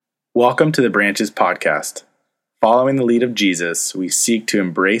Welcome to the Branches podcast. Following the lead of Jesus, we seek to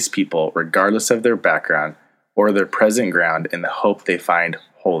embrace people regardless of their background or their present ground in the hope they find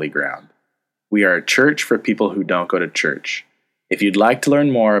holy ground. We are a church for people who don't go to church. If you'd like to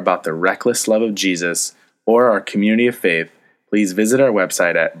learn more about the reckless love of Jesus or our community of faith, please visit our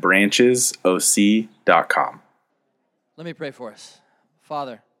website at branchesoc.com. Let me pray for us.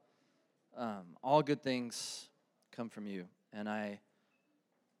 Father, all good things come from you, and I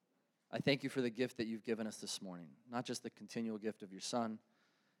thank you for the gift that you've given us this morning, not just the continual gift of your Son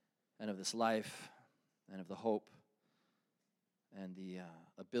and of this life and of the hope and the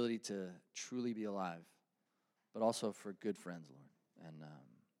ability to truly be alive, but also for good friends, Lord, and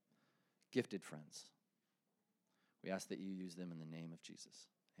gifted friends. We ask that you use them in the name of Jesus.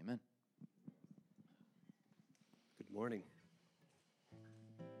 Amen. Good morning.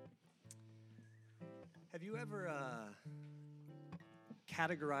 Have you ever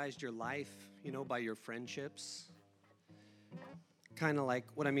categorized your life, by your friendships? Kind of like,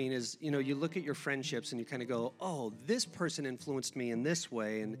 what I mean is, you look at your friendships and you kind of go, oh, this person influenced me in this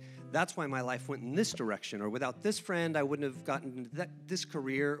way, and that's why my life went in this direction, or without this friend, I wouldn't have gotten this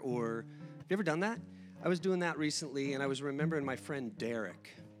career, or, have you ever done that? I was doing that recently, and I was remembering my friend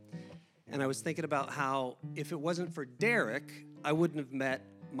Derek, and I was thinking about how if it wasn't for Derek, I wouldn't have met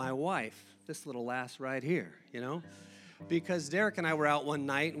my wife, this little lass right here, Because Derek and I were out one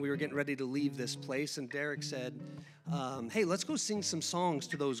night, and we were getting ready to leave this place, and Derek said, hey, let's go sing some songs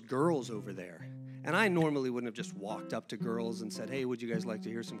to those girls over there. And I normally wouldn't have just walked up to girls and said, hey, would you guys like to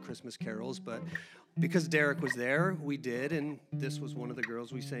hear some Christmas carols? But because Derek was there, we did, and this was one of the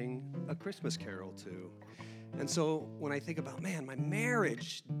girls we sang a Christmas carol to. And so when I think about, man, my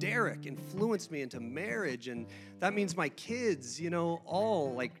marriage, Derek influenced me into marriage, and that means my kids,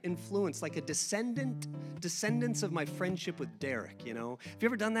 all like influenced, like a descendants of my friendship with Derek, Have you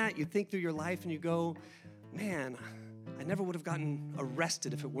ever done that? You think through your life and you go, man, I never would have gotten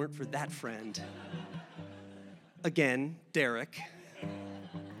arrested if it weren't for that friend. Again, Derek.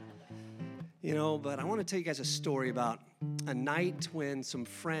 But I want to tell you guys a story about a night when some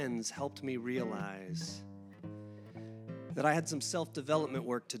friends helped me realize that I had some self-development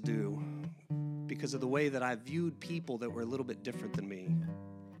work to do because of the way that I viewed people that were a little bit different than me.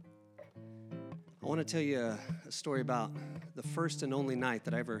 I want to tell you a story about the first and only night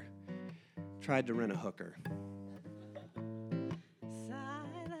that I ever tried to rent a hooker.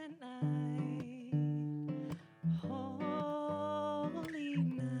 Silent night, holy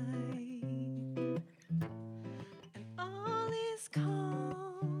night, and all is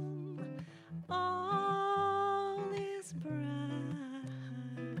calm, all is bright.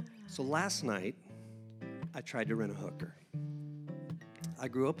 So last night, I tried to rent a hooker. I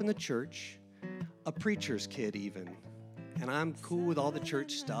grew up in the church, a preacher's kid even. And I'm cool with all the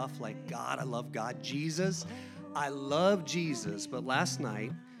church stuff, like God, I love God. Jesus, I love Jesus. But last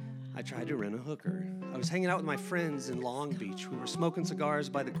night, I tried to rent a hooker. I was hanging out with my friends in Long Beach. We were smoking cigars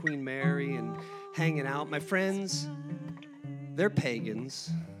by the Queen Mary and hanging out. My friends, they're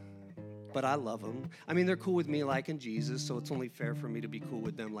pagans, but I love them. I mean, they're cool with me liking Jesus, so it's only fair for me to be cool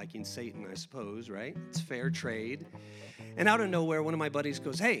with them liking Satan, I suppose, right? It's fair trade. And out of nowhere, one of my buddies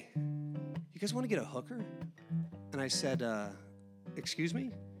goes, hey, you guys want to get a hooker? And I said, excuse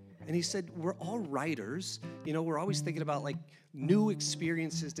me? And he said, we're all writers. We're always thinking about like new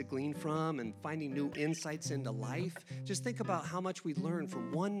experiences to glean from and finding new insights into life. Just think about how much we learn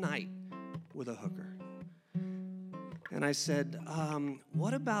from one night with a hooker. And I said,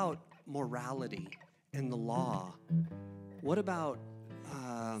 what about morality and the law? What about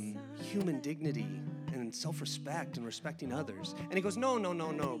human dignity and self-respect and respecting others? And he goes, no,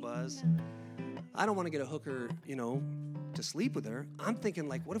 Buzz. I don't want to get a hooker, to sleep with her. I'm thinking,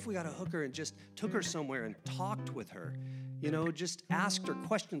 like, what if we got a hooker and just took her somewhere and talked with her? Just asked her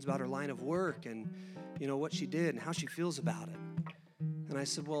questions about her line of work and, what she did and how she feels about it. And I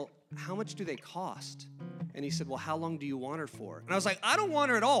said, well, how much do they cost? And he said, well, how long do you want her for? And I was like, I don't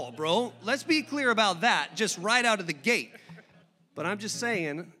want her at all, bro. Let's be clear about that, just right out of the gate. But I'm just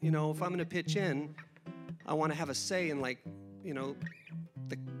saying, if I'm going to pitch in, I want to have a say in, like,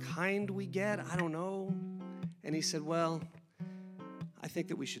 the kind we get, I don't know. And he said, well, I think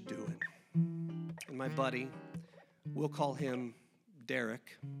that we should do it. And my buddy, we'll call him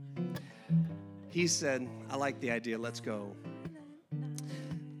Derek, he said, I like the idea, let's go.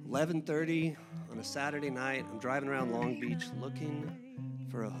 11:30 on a Saturday night, I'm driving around Long Beach looking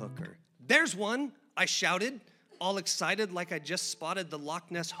for a hooker. There's one, I shouted, all excited like I just spotted the Loch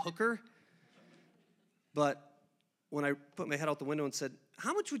Ness hooker. But when I put my head out the window and said,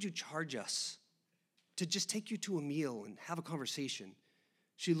 how much would you charge us to just take you to a meal and have a conversation?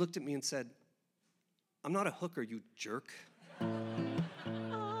 She looked at me and said, "I'm not a hooker, you jerk."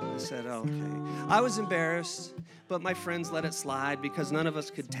 I said, "Okay." I was embarrassed, but my friends let it slide because none of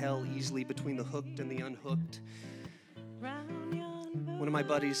us could tell easily between the hooked and the unhooked. One of my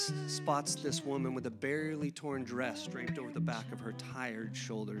buddies spots this woman with a barely torn dress draped over the back of her tired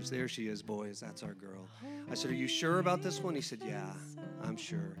shoulders. "There she is, boys. That's our girl." I said, "Are you sure about this one?" He said, "Yeah, I'm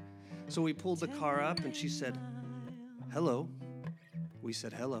sure." So we pulled the car up, and she said, "Hello." We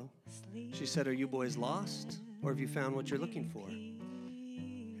said, "Hello." She said, "Are you boys lost, or have you found what you're looking for?"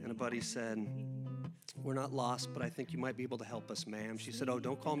 And a buddy said, "We're not lost, but I think you might be able to help us, ma'am." She said, "Oh,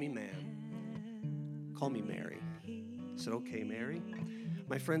 don't call me ma'am. Call me Mary." I said, "Okay, Mary.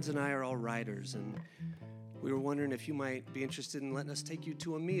 My friends and I are all writers, and we were wondering if you might be interested in letting us take you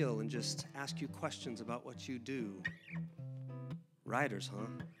to a meal and just ask you questions about what you do." "Writers, huh?"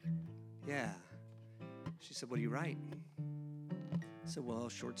 "Yeah." She said, "What do you write?" I said, "Well,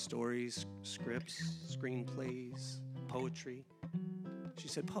 short stories, scripts, screenplays, poetry." She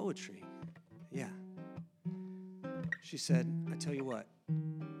said, "Poetry?" "Yeah." She said, "I tell you what,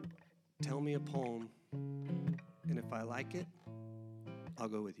 tell me a poem, and if I like it, I'll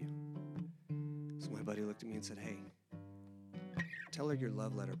go with you." So my buddy looked at me and said, "Hey, tell her your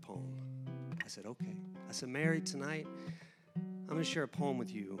love letter poem." I said, "Okay." I said, "Mary, tonight, I'm going to share a poem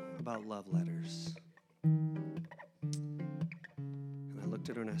with you about love letters." And I looked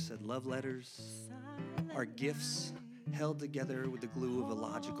at her and I said, "Love letters are gifts held together with the glue of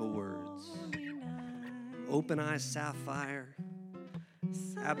illogical words. Open eyes sapphire,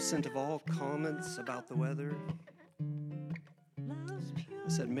 absent of all comments about the weather." I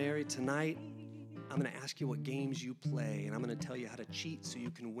said, "Mary, tonight, I'm going to ask you what games you play, and I'm going to tell you how to cheat so you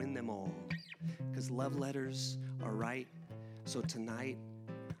can win them all. Because love letters are right. So tonight,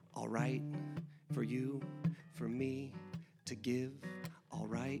 I'll write for you, for me, to give. I'll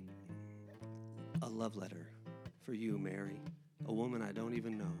write a love letter for you, Mary, a woman I don't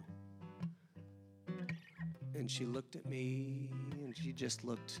even know." And she looked at me, and she just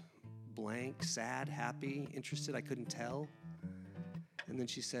looked blank, sad, happy, interested. I couldn't tell. And then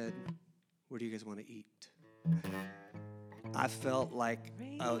she said, "Where do you guys want to eat?" I felt like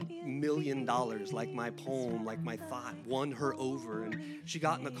 $1 million, like my poem, like my thought won her over. And she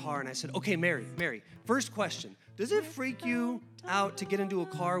got in the car, and I said, "Okay, Mary, first question. Does it freak you out to get into a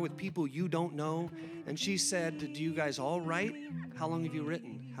car with people you don't know?" And she said, "Do you guys all write? How long have you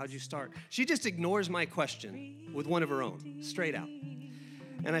written? How'd you start?" She just ignores my question with one of her own, straight out.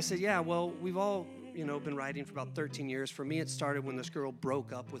 And I said, "Yeah, well, we've all, been writing for about 13 years. For me, it started when this girl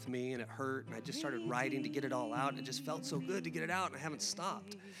broke up with me, and it hurt, and I just started writing to get it all out, and it just felt so good to get it out, and I haven't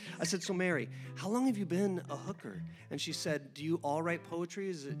stopped." I said, "So, Mary, how long have you been a hooker?" And she said, "Do you all write poetry?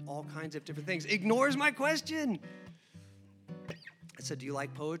 Is it all kinds of different things?" Ignores my question. I said, "Do you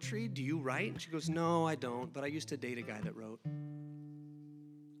like poetry? Do you write?" And she goes, "No, I don't, but I used to date a guy that wrote."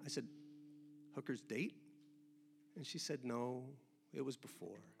 I said, "Hookers date?" And she said, "No, it was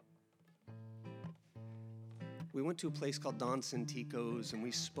before." We went to a place called Don Santico's, and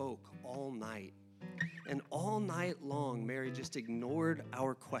we spoke all night. And all night long, Mary just ignored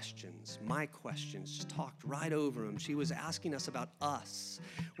our questions, my questions, just talked right over them. She was asking us about us,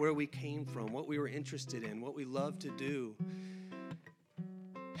 where we came from, what we were interested in, what we loved to do.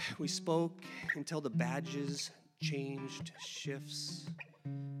 We spoke until the badges changed shifts.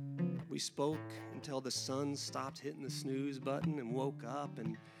 We spoke until the sun stopped hitting the snooze button and woke up,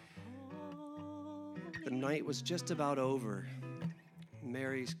 and the night was just about over.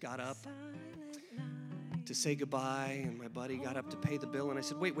 Mary got up to say goodbye, and my buddy got up to pay the bill, and I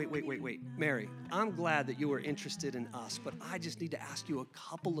said, wait. Mary, I'm glad that you were interested in us, but I just need to ask you a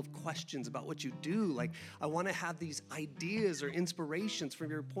couple of questions about what you do. Like, I want to have these ideas or inspirations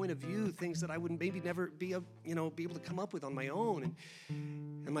from your point of view, things that I would maybe never be able to come up with on my own."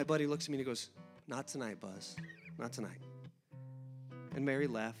 And my buddy looks at me and he goes, "Not tonight, Buzz, not tonight." And Mary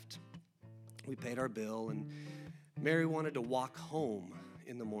left. We paid our bill, and Mary wanted to walk home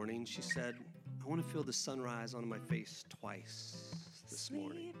in the morning. She said, "I want to feel the sunrise on my face twice this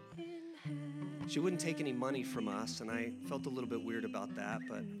morning." She wouldn't take any money from us, and I felt a little bit weird about that,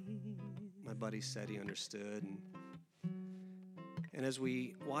 but my buddy said he understood. And as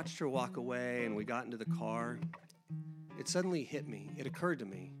we watched her walk away and we got into the car, it suddenly hit me. It occurred to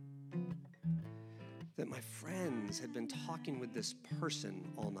me that my friends had been talking with this person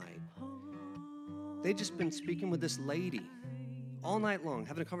all night. They'd just been speaking with this lady all night long,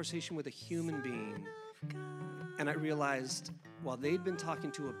 having a conversation with a human being. And I realized while they'd been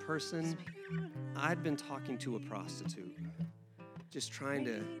talking to a person, I'd been talking to a prostitute, just trying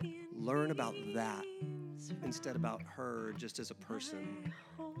to learn about that instead about her just as a person.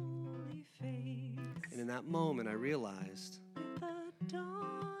 that moment, I realized with the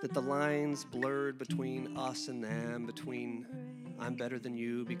dawn that the lines blurred between us and them, between I'm better than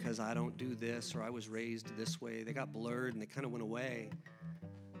you because I don't do this or I was raised this way. They got blurred and they kind of went away.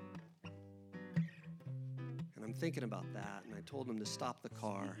 And I'm thinking about that, and I told him to stop the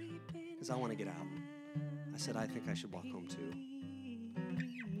car because I want to get out. I said, I think I should walk home too.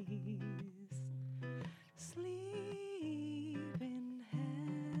 Sleep in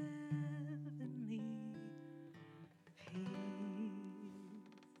heavenly peace.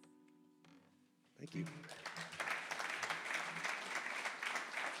 Thank you.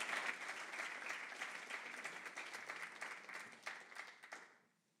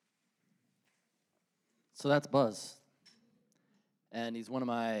 So that's Buzz. And he's one of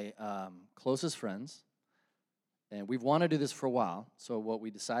my closest friends. And we've wanted to do this for a while. So what we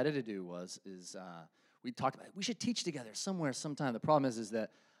decided to do is we talked about we should teach together somewhere, sometime. The problem is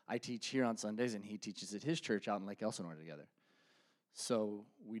that I teach here on Sundays, and he teaches at his church out in Lake Elsinore together. So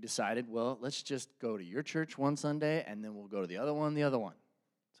we decided, well, let's just go to your church one Sunday, and then we'll go to the other one.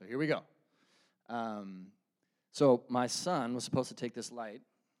 So here we go. So my son was supposed to take this light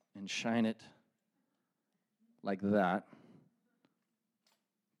and shine it like that,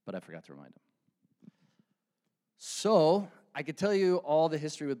 but I forgot to remind him. So I could tell you all the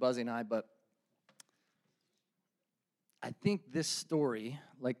history with Buzzy and I, but I think this story,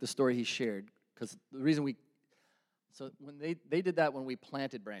 like the story he shared, because the reason so when they did that when we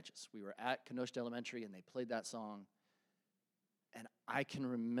planted branches. We were at Kenosha Elementary, and they played that song, and I can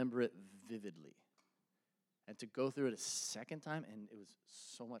remember it vividly. And to go through it a second time, and it was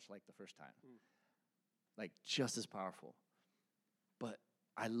so much like the first time. Like, just as powerful. But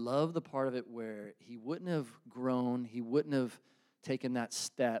I love the part of it where he wouldn't have grown, he wouldn't have taken that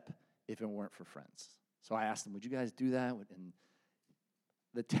step if it weren't for friends. So I asked him, would you guys do that? And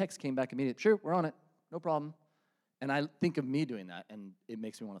the text came back immediately, sure, we're on it, no problem. And I think of me doing that, and it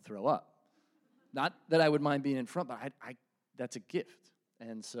makes me want to throw up. Not that I would mind being in front, but I that's a gift.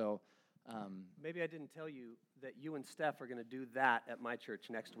 And so... Maybe I didn't tell you that you and Steph are going to do that at my church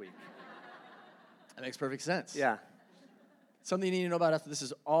next week. That makes perfect sense. Yeah. Something you need to know about us, this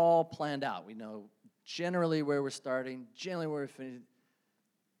is all planned out. We know generally where we're starting, generally where we're finishing.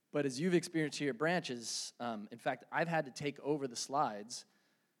 But as you've experienced here at Branches, in fact, I've had to take over the slides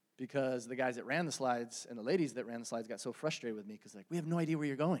because the guys that ran the slides and the ladies that ran the slides got so frustrated with me because like, we have no idea where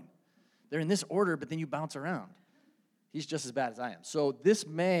you're going. They're in this order, but then you bounce around. He's just as bad as I am. So this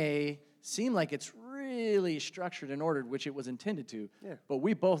may seem like it's really structured and ordered, which it was intended to, but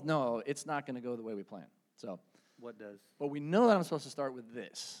we both know it's not going to go the way we plan. So, what does? But we know that I'm supposed to start with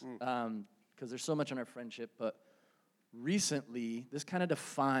this because there's so much in our friendship. But recently, this kind of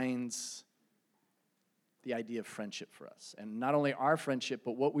defines the idea of friendship for us, and not only our friendship,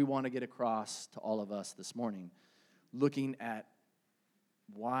 but what we want to get across to all of us this morning, looking at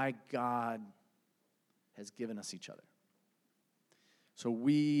why God has given us each other. So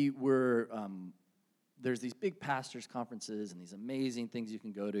we were, there's these big pastors' conferences and these amazing things you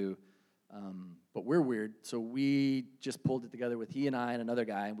can go to, but we're weird. So we just pulled it together with he and I and another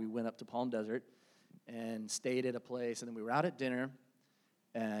guy, and we went up to Palm Desert and stayed at a place, and then we were out at dinner,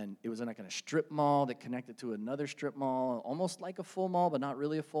 and it was in like a strip mall that connected to another strip mall, almost like a full mall, but not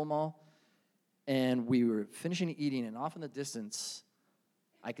really a full mall. And we were finishing eating, and off in the distance,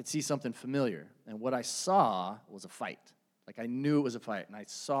 I could see something familiar, and what I saw was a fight. Like, I knew it was a fight, and I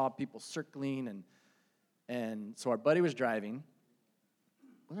saw people circling, and so our buddy was driving.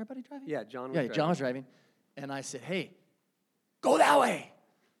 Was our buddy driving? Yeah, John was driving. Yeah, John was driving, and I said, hey, go that way.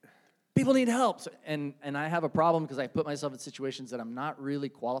 People need help. So, and I have a problem because I put myself in situations that I'm not really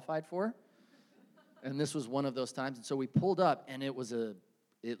qualified for, and this was one of those times, and so we pulled up, and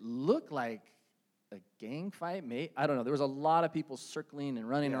it looked like a gang fight, mate. I don't know. There was a lot of people circling and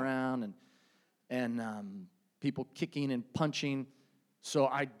running around, and people kicking and punching. So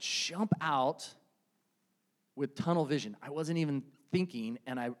I jump out with tunnel vision. I wasn't even thinking,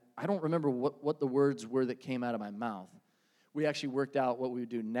 and I don't remember what the words were that came out of my mouth. We actually worked out what we would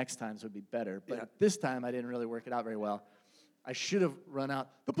do next time so it would be better. But this time, I didn't really work it out very well. I should have run out,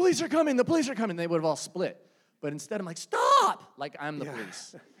 the police are coming, the police are coming. They would have all split. But instead, I'm like, stop! Like I'm the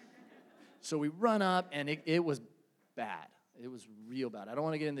police. So we run up, and it was bad. It was real bad. I don't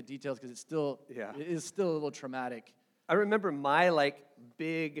want to get into details because it is still a little traumatic. I remember my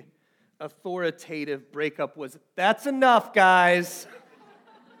big authoritative breakup was, that's enough, guys.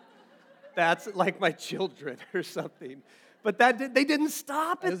 That's like my children or something. But they didn't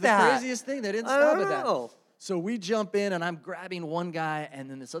stop at that. It was the craziest thing. They didn't stop at that. Know. So we jump in, and I'm grabbing one guy,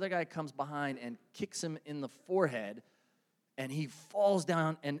 and then this other guy comes behind and kicks him in the forehead, and he falls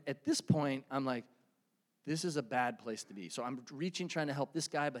down. And at this point, I'm like, this is a bad place to be. So I'm reaching, trying to help this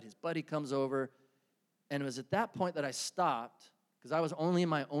guy, but his buddy comes over. And it was at that point that I stopped, because I was only in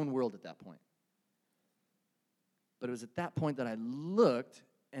my own world at that point. But it was at that point that I looked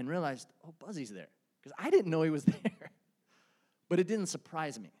and realized, oh, Buzzy's there. Because I didn't know he was there. But it didn't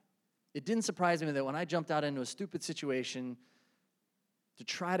surprise me. It didn't surprise me that when I jumped out into a stupid situation to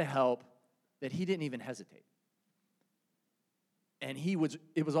try to help, that he didn't even hesitate. And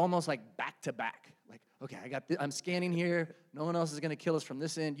it was almost like back to back. Like, okay, I'm scanning here. No one else is going to kill us from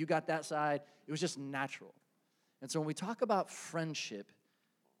this end. You got that side. It was just natural. And so when we talk about friendship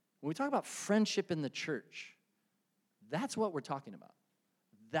in the church, that's what we're talking about.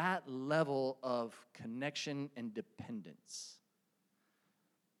 That level of connection and dependence.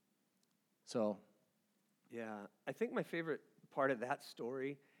 So, Yeah, I think my favorite part of that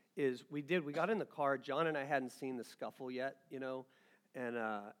story is we got in the car. John and I hadn't seen the scuffle yet, and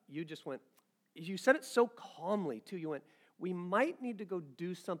you said it so calmly, too. You went, we might need to go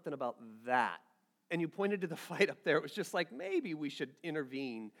do something about that. And you pointed to the fight up there. It was just like, maybe we should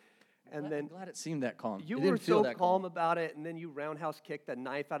intervene. And I'm then glad it seemed that calm. you It were didn't feel so that calm about it, and then you roundhouse kicked the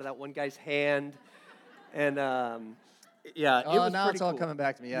knife out of that one guy's hand. And yeah, it was now pretty it's all cool. coming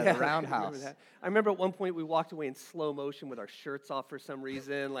back to me. Yeah, Yeah, the I remember roundhouse. that. I remember at one point we walked away in slow motion with our shirts off for some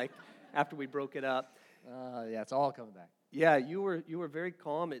reason, like after we broke it up. Yeah, it's all coming back. Yeah, you were very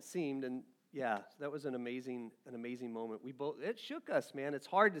calm, it seemed, and yeah, that was an amazing moment. It shook us, man. It's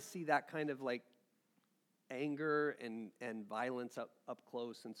hard to see that kind of like anger and violence up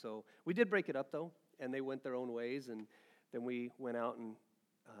close, and so we did break it up though, and they went their own ways, and then we went out and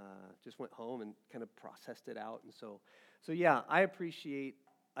just went home and kind of processed it out, and so yeah, I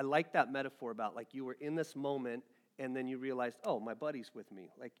like that metaphor about like you were in this moment, and then you realized, oh, my buddy's with me,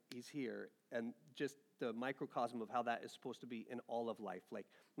 like he's here, and just the microcosm of how that is supposed to be in all of life. Like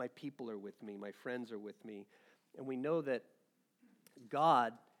my people are with me, my friends are with me, and we know that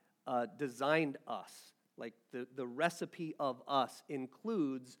God designed us. Like the recipe of us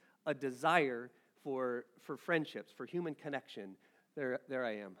includes a desire for friendships, for human connection. There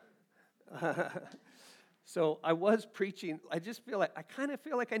I am. So I was preaching. I kind of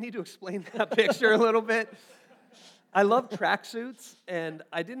feel like I need to explain that picture a little bit. I love tracksuits, and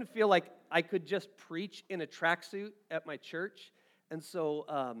I didn't feel like I could just preach in a tracksuit at my church. And so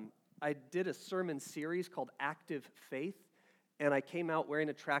I did a sermon series called Active Faith, and I came out wearing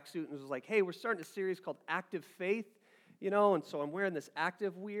a tracksuit and was like, hey, we're starting a series called Active Faith, and so I'm wearing this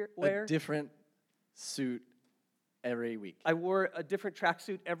active wear. A different suit every week. I wore a different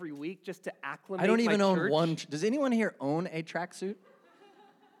tracksuit every week just to acclimate I don't even my own church. one. Does anyone here own a tracksuit?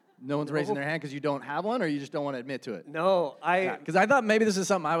 No one's raising their hand because you don't have one, or you just don't want to admit to it? No, Because I thought maybe this is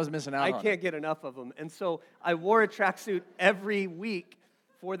something I was missing out I on. can't get enough of them. And so I wore a tracksuit every week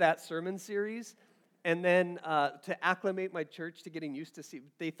for that sermon series. And then to acclimate my church to getting used to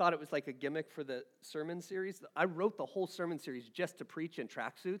they thought it was like a gimmick for the sermon series. I wrote the whole sermon series just to preach in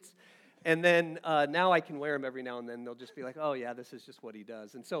tracksuits. And then now I can wear them every now and then. They'll just be like, oh, yeah, this is just what he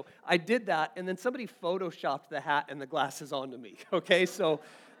does. And so I did that, and then somebody photoshopped the hat and the glasses onto me, okay? So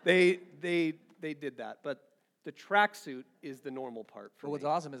they did that. But the tracksuit is the normal part for But what's me.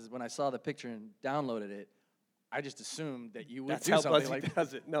 awesome is when I saw the picture and downloaded it, I just assumed that you would That's do how something Buzzy like that.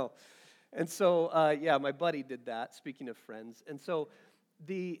 does it. No. And so, yeah, my buddy did that, speaking of friends. And so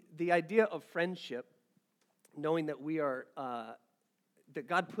the idea of friendship, knowing that we are, that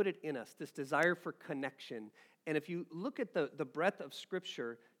God put it in us, this desire for connection. And if you look at the breadth of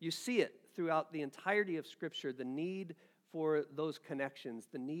Scripture, you see it throughout the entirety of Scripture, the need for those connections,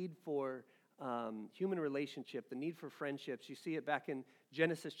 the need for human relationship, the need for friendships. You see it back in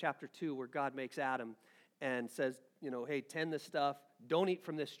Genesis chapter 2 where God makes Adam and says, hey, tend this stuff, don't eat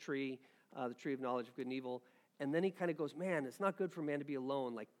from this tree, the tree of knowledge of good and evil. And then he kind of goes, man, it's not good for man to be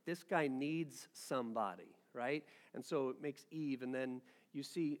alone. Like, this guy needs somebody, right? And so it makes Eve. And then you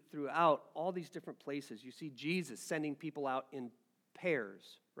see throughout all these different places, you see Jesus sending people out in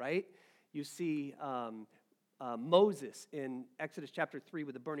pairs, right? You see Moses in Exodus chapter 3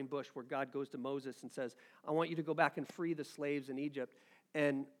 with the burning bush where God goes to Moses and says, I want you to go back and free the slaves in Egypt.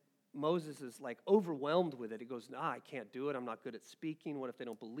 And Moses is like overwhelmed with it. He goes, I can't do it. I'm not good at speaking. What if they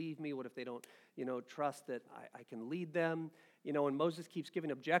don't believe me? What if they don't, trust that I can lead them? And Moses keeps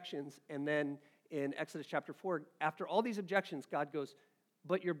giving objections. And then in Exodus chapter 4, after all these objections, God goes,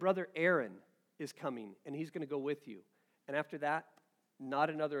 but your brother Aaron is coming, and he's going to go with you. And after that,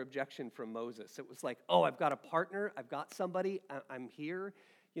 not another objection from Moses. It was like, oh, I've got a partner. I've got somebody. I'm here.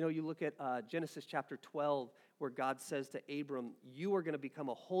 You look at Genesis chapter 12, where God says to Abram, you are going to become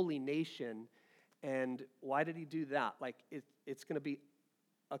a holy nation. And why did he do that? Like, it's going to be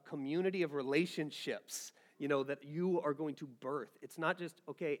a community of relationships, that you are going to birth. It's not just,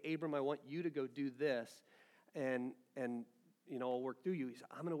 okay, Abram, I want you to go do this, and I'll work through you. He said,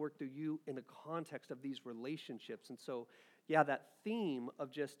 I'm going to work through you in the context of these relationships. And so, yeah, that theme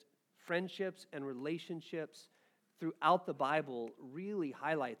of just friendships and relationships throughout the Bible really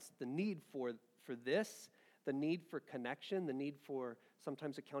highlights the need for this, the need for connection, the need for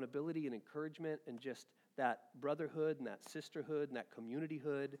sometimes accountability and encouragement, and just that brotherhood and that sisterhood and that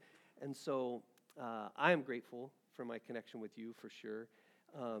communityhood. And so I am grateful for my connection with you for sure.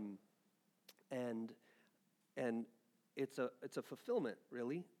 And it's a fulfillment,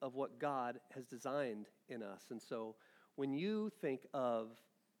 really, of what God has designed in us. And so when you think of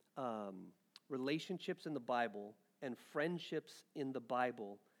relationships in the Bible and friendships in the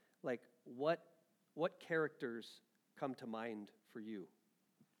Bible, like what characters come to mind for you?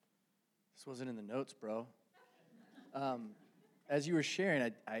 This wasn't in the notes, bro. As you were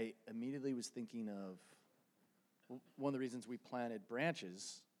sharing, I immediately was thinking of one of the reasons we planted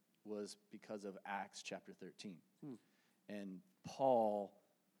branches was because of Acts chapter 13. And Paul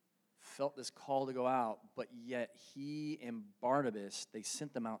felt this call to go out, but yet he and Barnabas, they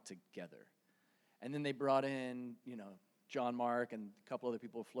sent them out together. And then they brought in, John Mark and a couple other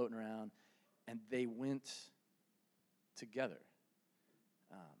people floating around, and they went together.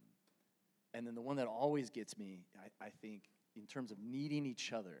 And then the one that always gets me, I think, in terms of needing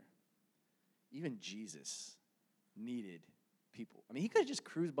each other, even Jesus needed people. I mean, he could have just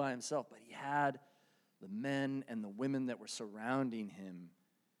cruised by himself, but he had the men and the women that were surrounding him,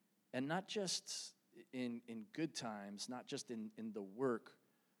 and not just in good times, not just in the work,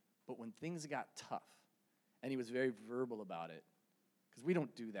 but when things got tough. And he was very verbal about it, because we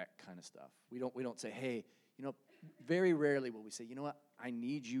don't do that kind of stuff. We don't say, hey, very rarely will we say, you know what, I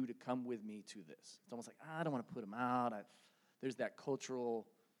need you to come with me to this. It's almost like, I don't want to put him out. There's that cultural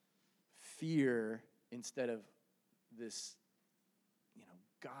fear instead of this,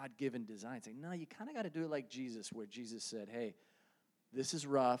 God-given design. Saying, no, you kind of got to do it like Jesus, where Jesus said, hey, this is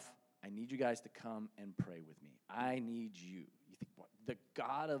rough. I need you guys to come and pray with me. I need you. You think, what? The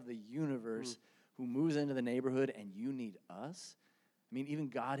God of the universe who moves into the neighborhood, and you need us? I mean, even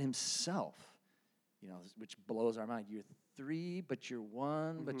God himself, which blows our mind. You're three, but you're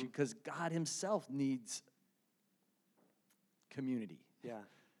one, because God himself needs community. Yeah.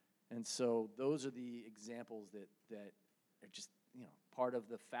 And so those are the examples that are just, part of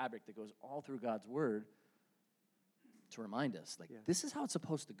the fabric that goes all through God's word to remind us, this is how it's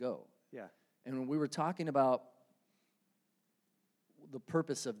supposed to go. Yeah. And when we were talking about the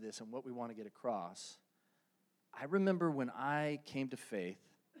purpose of this and what we want to get across, I remember when I came to faith,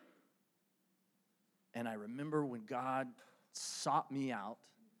 and I remember when God sought me out,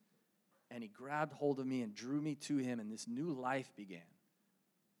 and he grabbed hold of me and drew me to him, and this new life began.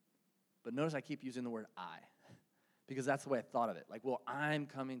 But notice I keep using the word I, because that's the way I thought of it. Like, well, I'm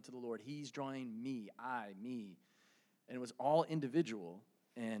coming to the Lord. He's drawing me, me. And it was all individual.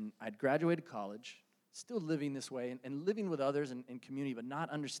 And I'd graduated college, still living this way, and living with others in community, but not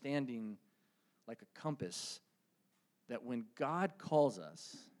understanding, like a compass, that when God calls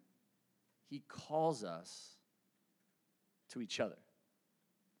us, he calls us to each other.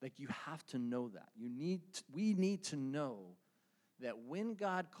 Like, you have to know that. We need to know that when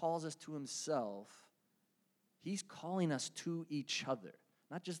God calls us to himself, he's calling us to each other,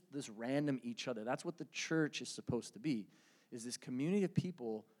 not just this random each other. That's what the church is supposed to be, is this community of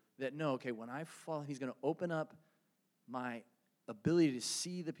people that know, okay, when I fall, he's going to open up my ability to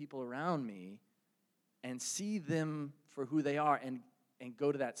see the people around me and see them for who they are, and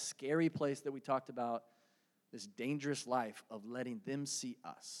go to that scary place that we talked about, this dangerous life of letting them see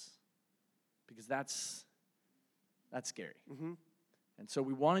us, because that's scary. And so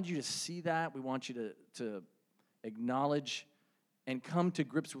we wanted you to see that. We want you to acknowledge and come to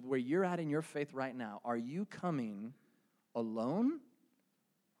grips with where you're at in your faith right now. Are you coming alone,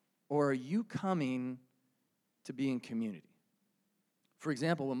 or are you coming to be in community? For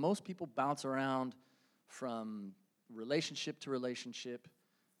example, when most people bounce around from relationship to relationship,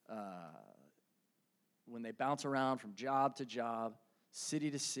 when they bounce around from job to job,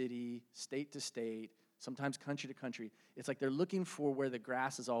 city to city, state to state, sometimes country to country, it's like they're looking for where the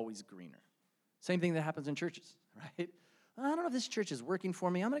grass is always greener. Same thing that happens in churches, right? I don't know if this church is working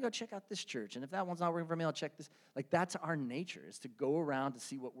for me. I'm going to go check out this church. And if that one's not working for me, I'll check this. Like, that's our nature, is to go around to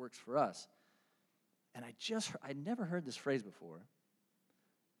see what works for us. And I'd never heard this phrase before.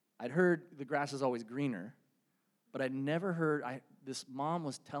 I'd heard the grass is always greener, but I'd never heard, this mom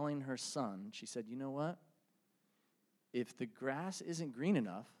was telling her son, she said, you know what? If the grass isn't green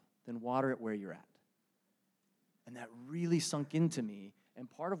enough, then water it where you're at. And that really sunk into me And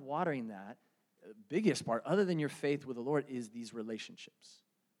part of watering that, biggest part, other than your faith with the Lord, is these relationships.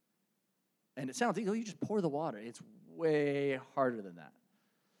 And it sounds, you just pour the water. It's way harder than that.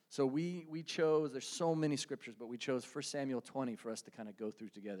 So we chose, there's so many scriptures, but we chose 1 Samuel 20 for us to kind of go through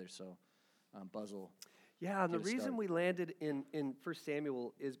together. So Buzz will Yeah, and the get us reason started. we landed in 1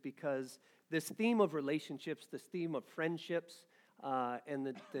 Samuel is because this theme of relationships, this theme of friendships, and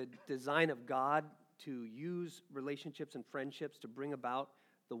the design of God to use relationships and friendships to bring about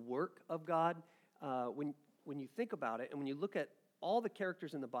the work of God, when you think about it and when you look at all the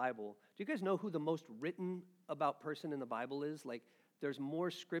characters in the Bible, do you guys know who the most written about person in the Bible is? Like, there's more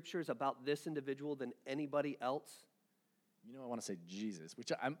scriptures about this individual than anybody else. You know, I want to say Jesus,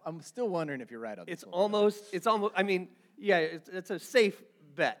 which I'm still wondering if you're right on this It's one. almost, I mean, yeah, it's a safe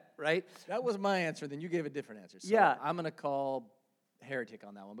bet, right? That was my answer, then you gave a different answer. So Yeah. I'm going to call heretic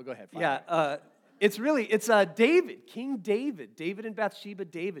on that one, but go ahead. fire Yeah, away. it's David, King David, David and Bathsheba,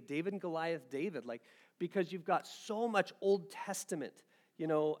 David and Goliath, David, like, because you've got so much Old Testament. You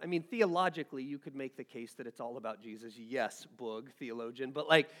know, I mean, theologically, you could make the case that it's all about Jesus. Yes, Boog, theologian. But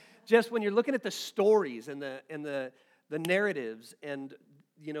like, just when you're looking at the stories and the narratives and,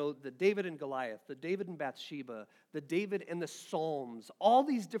 you know, the David and Goliath, the David and Bathsheba, the David and the Psalms, all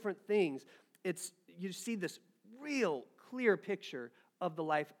these different things, you see this real clear picture of the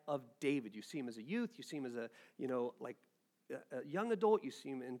life of David. You see him as a youth, you see him as a young adult, you see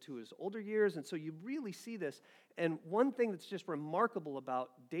him into his older years, and so you really see this. And one thing that's just remarkable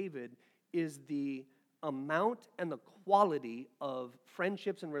about David is the amount and the quality of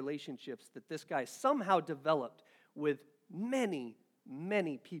friendships and relationships that this guy somehow developed with many,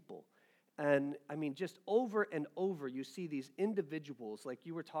 many people. And I mean, just over and over, you see these individuals, like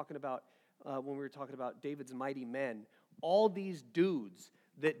you were talking about when we were talking about David's mighty men, all these dudes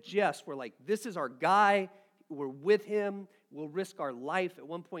that just were like, this is our guy, we're with him, we'll risk our life. At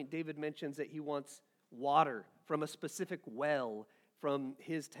one point, David mentions that he wants water from a specific well from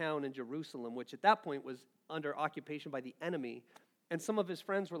his town in Jerusalem, which at that point was under occupation by the enemy. And some of his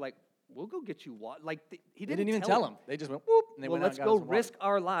friends were like, we'll go get you water. Like, he They didn't even tell him. They just went, whoop, and they well, went out let's and got go us some water. risk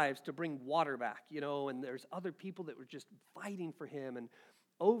our lives to bring water back, you know, and there's other people that were just fighting for him and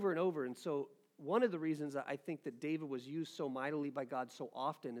over and over. And so one of the reasons I think that David was used so mightily by God so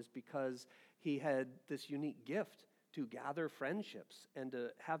often is because he had this unique gift to gather friendships and to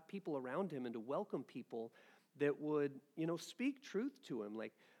have people around him and to welcome people that would, you know, speak truth to him.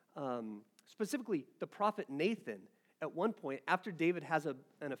 Like, specifically, the prophet Nathan, at one point, after David has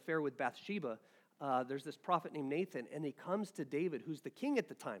an affair with Bathsheba, there's this prophet named Nathan, and he comes to David, who's the king at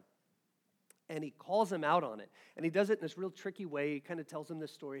the time, and he calls him out on it. And he does it in this real tricky way. He kind of tells him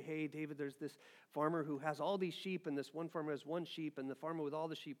this story. Hey, David, there's this farmer who has all these sheep, and this one farmer has one sheep, and the farmer with all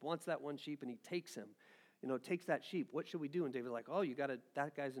the sheep wants that one sheep, and he takes him. You know, takes that sheep. What should we do? And David's like, oh,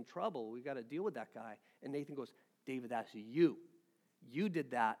 that guy's in trouble. We got to deal with that guy. And Nathan goes, David, that's you. You did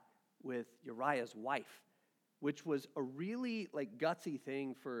that with Uriah's wife, which was a really like gutsy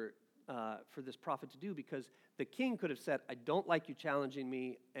thing for this prophet to do, because the king could have said, I don't like you challenging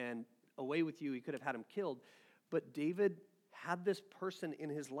me, and away with you. He could have had him killed. But David had this person in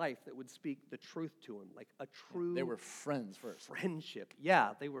his life that would speak the truth to him, like a true They were friends first. friendship.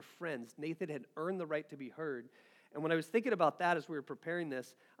 Yeah, they were friends. Nathan had earned the right to be heard. And when I was thinking about that as we were preparing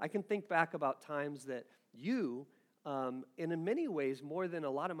this, I can think back about times that you, and in many ways, more than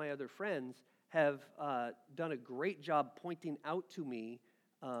a lot of my other friends, have done a great job pointing out to me.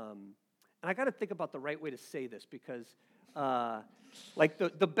 And I got to think about the right way to say this, because like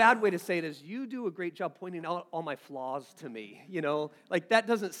the bad way to say it is, you do a great job pointing out all my flaws to me, you know? Like, that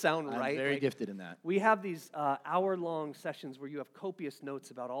doesn't sound I'm right. very Like, gifted in that. we have these hour-long sessions where you have copious notes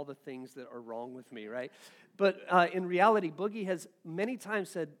about all the things that are wrong with me, right? But in reality, Boogie has many times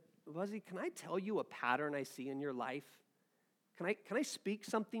said, Buzzy, can I tell you a pattern I see in your life? Can I speak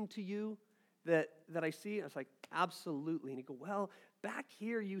something to you that I see? I was like, absolutely. And he'd go, well, back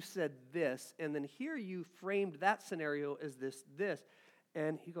here you said this, and then here you framed that scenario as this.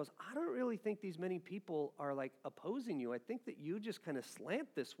 And he goes, I don't really think these many people are like opposing you. I think that you just kind of slant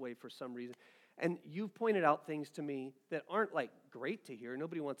this way for some reason. And you've pointed out things to me that aren't like great to hear.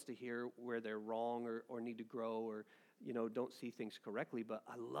 Nobody wants to hear where they're wrong or need to grow or, you know, don't see things correctly. But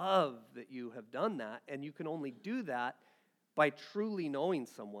I love that you have done that, and you can only do that by truly knowing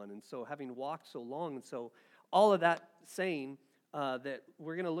someone. And so having walked so long, and so all of that saying that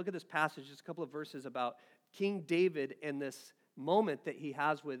we're going to look at this passage, just a couple of verses about King David and this moment that he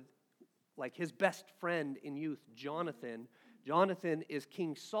has with like his best friend in youth, Jonathan. Jonathan is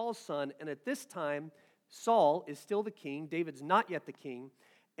King Saul's son, and at this time, Saul is still the king. David's not yet the king.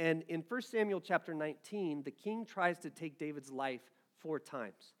 And in 1 Samuel chapter 19, the king tries to take David's life 4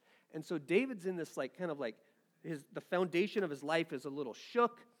 times. And so David's in this like kind of like the foundation of his life is a little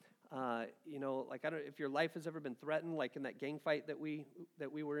shook. You know, like I don't know if your life has ever been threatened, like in that gang fight that we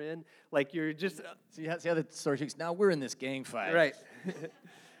were in. Like you're just See how the story takes. Now we're in this gang fight. right.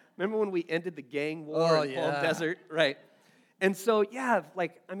 Remember when we ended the gang war in Palm Desert? Right. And so, yeah,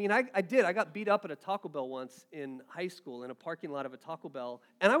 like, I mean, I got beat up at a Taco Bell once in high school in a parking lot of a Taco Bell.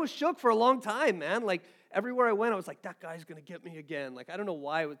 And I was shook for a long time, man. Like, everywhere I went, I was like, that guy's going to get me again. Like, I don't know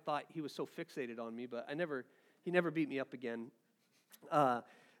why I thought he was so fixated on me, but he never beat me up again.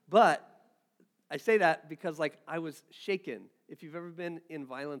 But I say that because, like, I was shaken. If you've ever been in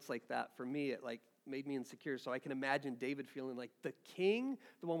violence like that, for me, it, like, made me insecure. So I can imagine David feeling like the king,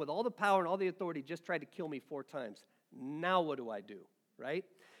 the one with all the power and all the authority, just tried to kill me 4 times. Now what do I do, right?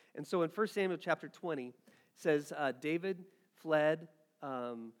 And so in 1 Samuel chapter 20, it says, David fled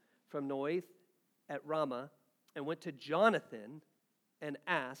from Noath at Ramah and went to Jonathan and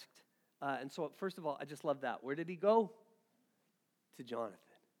asked. And so first of all, I just love that. Where did he go? To Jonathan.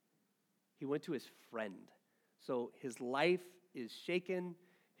 He went to his friend. So his life is shaken.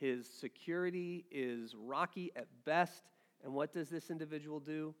 His security is rocky at best. And what does this individual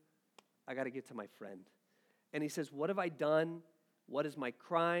do? I got to get to my friend. And he says, what have I done? What is my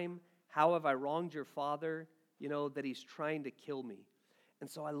crime? How have I wronged your father? You know, that he's trying to kill me. And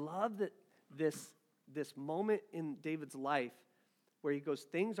so I love that this moment in David's life where he goes,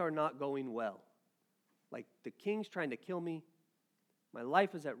 things are not going well. Like the king's trying to kill me. My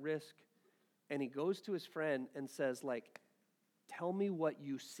life is at risk. And he goes to his friend and says, like, tell me what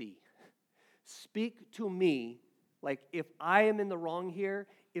you see. Speak to me. Like, if I am in the wrong here,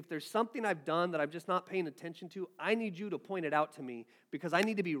 if there's something I've done that I'm just not paying attention to, I need you to point it out to me because I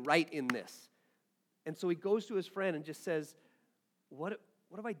need to be right in this. And so he goes to his friend and just says, what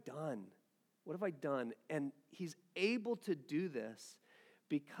have I done? What have I done? And he's able to do this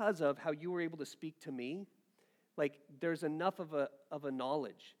because of how you were able to speak to me. Like, there's enough of a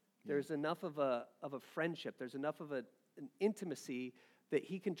knowledge. There's enough of a friendship. There's enough of an intimacy that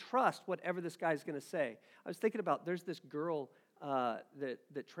he can trust whatever this guy's going to say. I was thinking about, there's this girl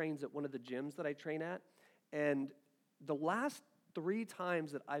that trains at one of the gyms that I train at, and the last 3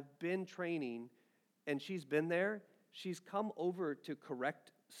 times that I've been training and she's been there, she's come over to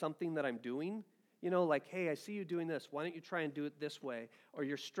correct something that I'm doing. You know, like, hey, I see you doing this. Why don't you try and do it this way? Or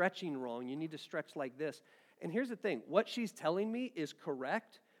you're stretching wrong. You need to stretch like this. And here's the thing. What she's telling me is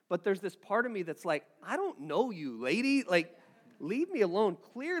correct, but there's this part of me that's like, I don't know you, lady. Like, leave me alone.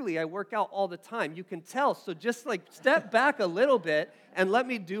 Clearly, I work out all the time. You can tell. So just like step back a little bit and let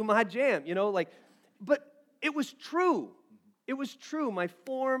me do my jam, you know, like, but it was true. It was true. My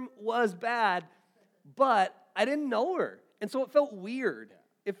form was bad, but I didn't know her. And so it felt weird.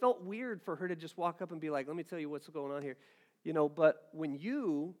 It felt weird for her to just walk up and be like, let me tell you what's going on here. You know, but when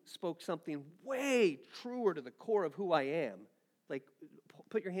you spoke something way truer to the core of who I am, like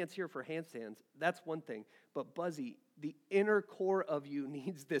put your hands here for handstands, that's one thing. But Buzzy, the inner core of you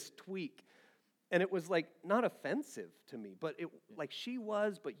needs this tweak. And it was like not offensive to me, but it like she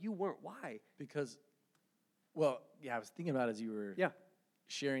was, but you weren't. Why? Because, well, yeah, I was thinking about it as you were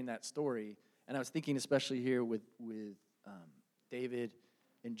sharing that story, and I was thinking especially here with David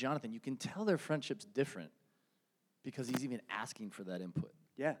and Jonathan, you can tell their friendship's different because he's even asking for that input.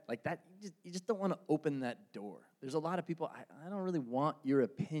 Yeah. Like that, you just don't want to open that door. There's a lot of people, I don't really want your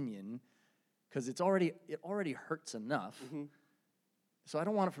opinion because it already hurts enough. Mm-hmm. So I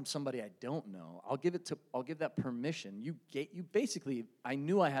don't want it from somebody I don't know. I'll give that permission. You basically, I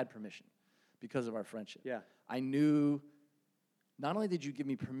knew I had permission because of our friendship. Yeah. I knew, not only did you give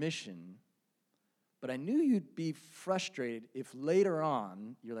me permission, but I knew you'd be frustrated if later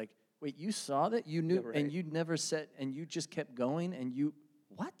on you're like, wait, you saw that? You knew, right. and you'd never said, and you just kept going, and you,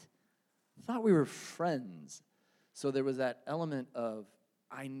 what? I thought we were friends. So there was that element of,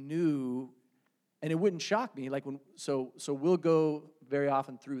 I knew, and it wouldn't shock me, like so we'll go very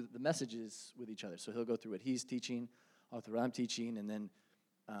often through the messages with each other. So he'll go through what he's teaching, I'll go through what I'm teaching, and then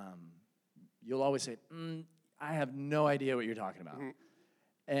you'll always say, I have no idea what you're talking about. Mm-hmm.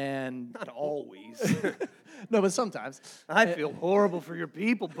 And not always. No, but sometimes. I feel horrible for your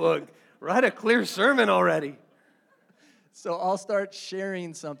people, Bug. Write a clear sermon already. So I'll start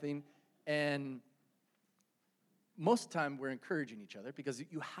sharing something, and most of the time we're encouraging each other because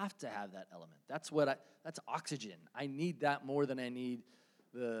you have to have that element. That's oxygen. I need that more than I need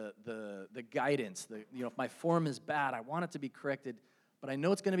the guidance. If my form is bad, I want it to be corrected, but I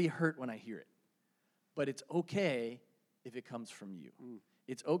know it's going to be hurt when I hear it. But it's okay if it comes from you.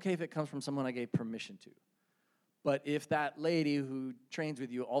 It's okay if it comes from someone I gave permission to. But if that lady who trains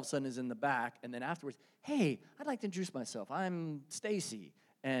with you all of a sudden is in the back, and then afterwards, hey, I'd like to introduce myself. I'm Stacy,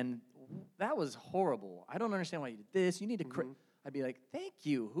 and that was horrible. I don't understand why you did this. You need to. I'd be like, thank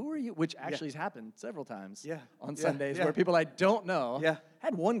you. Who are you? Which actually has happened several times on Sundays where people I don't know. Yeah.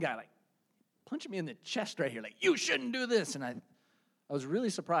 Had one guy like punching me in the chest right here, like, you shouldn't do this. And I was really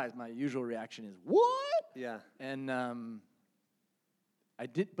surprised. My usual reaction is, what? Yeah. And I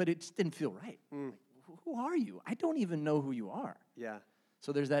did, but it just didn't feel right. Like, who are you? I don't even know who you are. Yeah.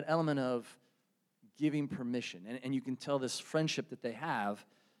 So there's that element of giving permission. And you can tell this friendship that they have,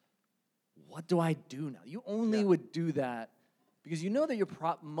 what do I do now? You only would do that because you know that you're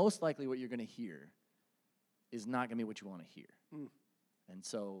most likely what you're going to hear is not going to be what you want to hear. And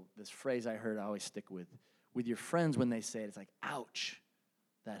so this phrase I heard I always stick with your friends when they say it, it's like, ouch,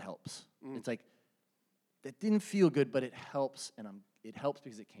 that helps. It's like, that didn't feel good, but it helps, and it helps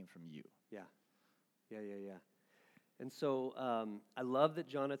because it came from you. Yeah. And so I love that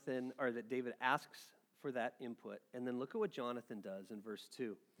that David asks for that input. And then look at what Jonathan does in verse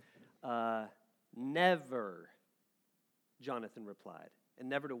 2. Never, Jonathan replied. And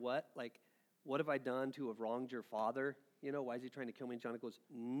never to what? Like, what have I done to have wronged your father? You know, why is he trying to kill me? And Jonathan goes,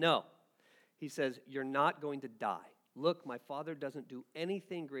 no. He says, you're not going to die. Look, my father doesn't do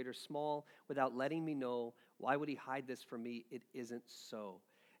anything great or small without letting me know. Why would he hide this from me? It isn't so.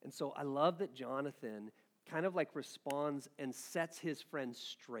 And so I love that Jonathan kind of like responds and sets his friend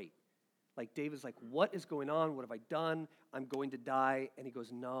straight. Like David's like, what is going on? What have I done? I'm going to die. And he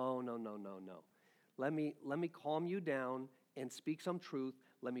goes, no. Let me calm you down and speak some truth.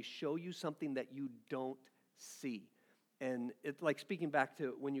 Let me show you something that you don't see. And it's like speaking back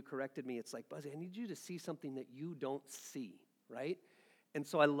to when you corrected me, it's like, Buzzy, I need you to see something that you don't see, right? And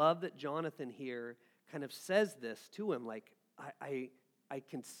so I love that Jonathan here kind of says this to him, like, I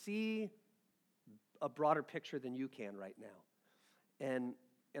can see a broader picture than you can right now. And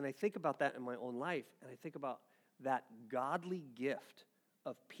I think about that in my own life, and I think about that godly gift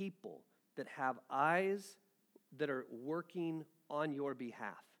of people that have eyes that are working on your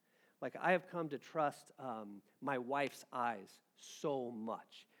behalf. Like, I have come to trust my wife's eyes so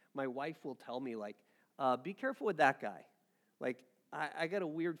much. My wife will tell me, like, be careful with that guy. Like, I got a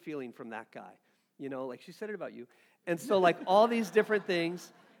weird feeling from that guy. You know, like, she said it about you. And so, like, all these different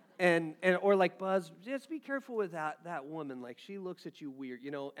things. Or like, Buzz, just be careful with that woman. Like, she looks at you weird, you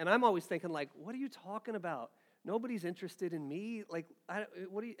know. And I'm always thinking, like, what are you talking about? Nobody's interested in me. Like,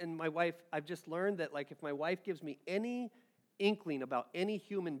 and my wife, I've just learned that, like, if my wife gives me any inkling about any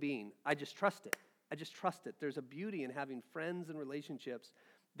human being, I just trust it. There's a beauty in having friends and relationships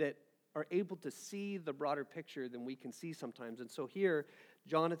that are able to see the broader picture than we can see sometimes. And so here,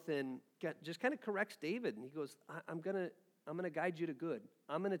 Jonathan just kind of corrects David, and he goes, I'm gonna guide you to good.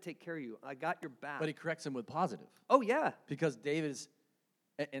 I'm gonna take care of you. I got your back. But he corrects him with positive. Oh, yeah. Because David is,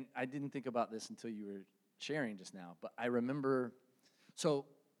 and I didn't think about this until you were sharing just now, but I remember, so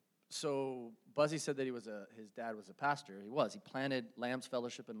Buzzy said that his dad was a pastor. He planted Lamb's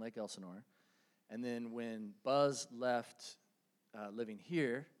Fellowship in Lake Elsinore. And then when Buzz left living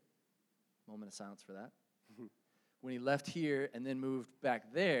here, moment of silence for that. When he left here and then moved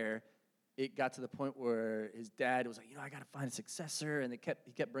back there, it got to the point where his dad was like, I got to find a successor. And he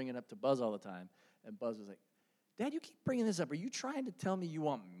kept bringing it up to Buzz all the time. And Buzz was like, Dad, you keep bringing this up. Are you trying to tell me you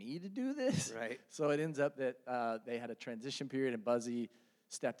want me to do this? Right. So it ends up that they had a transition period, and Buzzy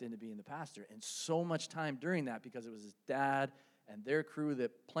stepped into being the pastor. And so much time during that, because it was his dad and their crew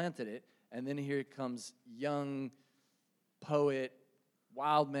that planted it. And then here comes young poet,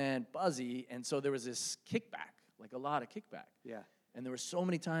 wild man Buzzy. And so there was this kickback, like a lot of kickback. Yeah. And there were so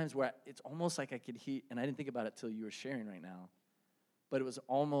many times where it's almost like I could hear, and I didn't think about it till you were sharing right now, but it was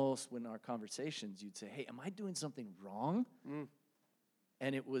almost when our conversations, you'd say, hey, am I doing something wrong?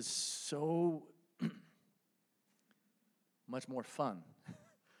 And it was so much more fun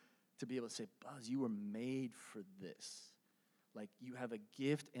to be able to say, Buzz, you were made for this. Like, you have a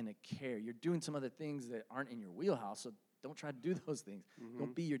gift and a care. You're doing some other things that aren't in your wheelhouse, so don't try to do those things.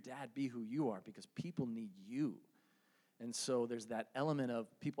 Don't be your dad, be who you are, because people need you. And so there's that element of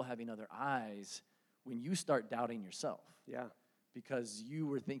people having other eyes when you start doubting yourself. Yeah. Because you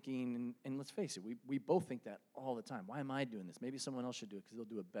were thinking, and let's face it, we both think that all the time. Why am I doing this? Maybe someone else should do it because they'll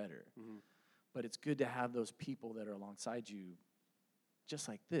do it better. But it's good to have those people that are alongside you, just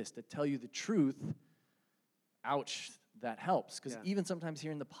like this, that tell you the truth. Ouch, that helps. Because even sometimes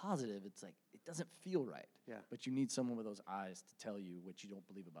hearing the positive, it's like, it doesn't feel right. Yeah. But you need someone with those eyes to tell you what you don't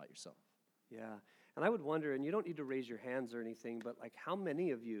believe about yourself. Yeah. And I would wonder, and you don't need to raise your hands or anything, but like, how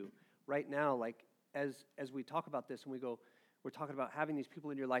many of you right now, like, as we talk about this and we're talking about having these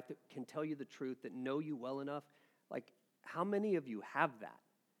people in your life that can tell you the truth, that know you well enough, Like, how many of you have that?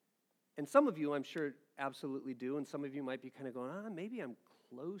 And some of you, I'm sure, absolutely do, and some of you might be kind of going, maybe I'm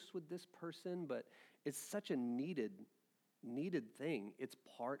close with this person, but it's such a needed thing. It's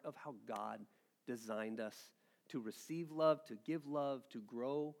part of how God designed us to receive love, to give love, to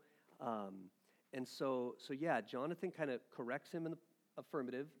grow. And so yeah, Jonathan kind of corrects him in the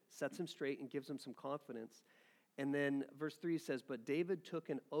affirmative, sets him straight, and gives him some confidence. And then verse 3 says, "But David took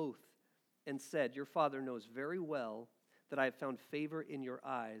an oath and said, 'Your father knows very well that I have found favor in your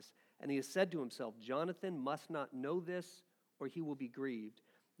eyes.' And he has said to himself, 'Jonathan must not know this, or he will be grieved.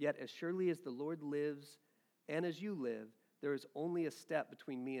 Yet as surely as the Lord lives and as you live, there is only a step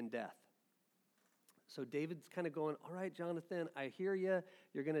between me and death.'" So David's kind of going, "All right, Jonathan, I hear you.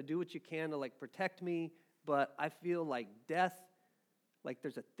 You're going to do what you can to protect me, but I feel like death, like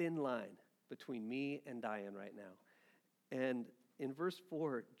there's a thin line between me and dying right now." And in verse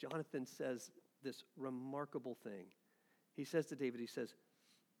 4, Jonathan says this remarkable thing. He says to David, he says,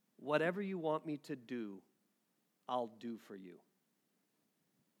 "Whatever you want me to do, I'll do for you."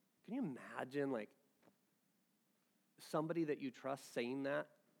 Can you imagine somebody that you trust saying that?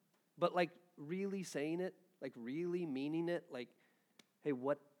 But really saying it, really meaning it, "Hey,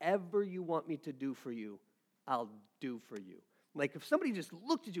 whatever you want me to do for you, I'll do for you." If somebody just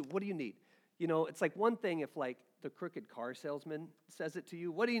looked at you, "What do you need?" It's one thing if the crooked car salesman says it to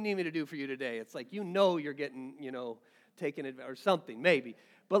you, "What do you need me to do for you today?" It's you're getting, taken advantage or something, maybe.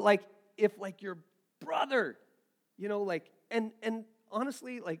 But if your brother, and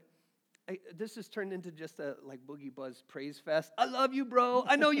honestly, this has turned into just a Boogie Buzz praise fest. "I love you, bro.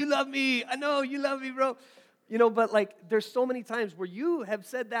 I know you love me. I know you love me, bro." But there's so many times where you have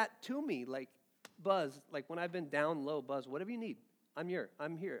said that to me, "Buzz, when I've been down low, Buzz, whatever you need, I'm here.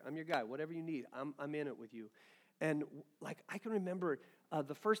 I'm your guy. Whatever you need, I'm in it with you." And I can remember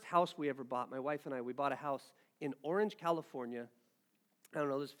the first house we ever bought, my wife and I, we bought a house in Orange, California. I don't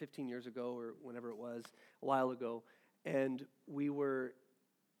know, this was 15 years ago or whenever it was, a while ago. And we were,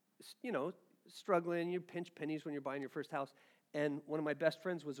 struggling. You pinch pennies when you're buying your first house. And one of my best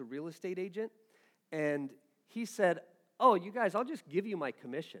friends was a real estate agent. And he said, "Oh, you guys, I'll just give you my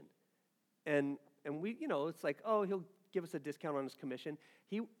commission." And we, it's he'll give us a discount on his commission.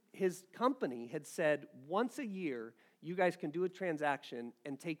 His company had said, once a year, you guys can do a transaction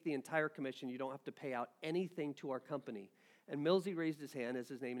and take the entire commission. You don't have to pay out anything to our company. And Millsy raised his hand as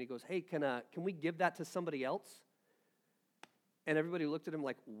his name, and he goes, "Hey, can we give that to somebody else?" And everybody looked at him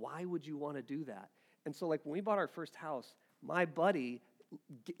 "Why would you want to do that?" And so when we bought our first house, my buddy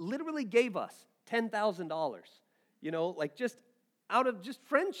literally gave us $10,000, just out of just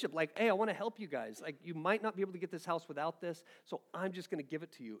friendship, "Hey, I want to help you guys. You might not be able to get this house without this, so I'm just going to give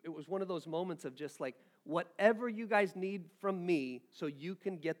it to you." It was one of those moments of just whatever you guys need from me so you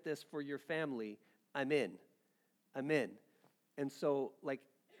can get this for your family, I'm in. And so,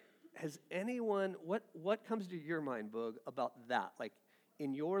 has anyone, what comes to your mind, Boog, about that?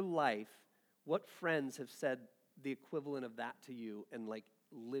 In your life, what friends have said the equivalent of that to you and,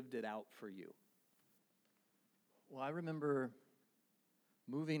 lived it out for you? Well, I remember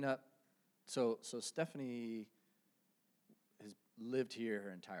moving up. So Stephanie has lived here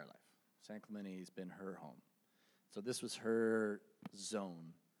her entire life. San Clemente's been her home. So this was her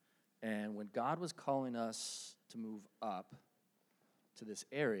zone. And when God was calling us to move up to this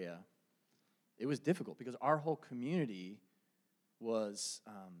area, it was difficult because our whole community was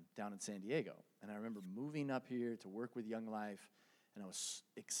down in San Diego. And I remember moving up here to work with Young Life, and I was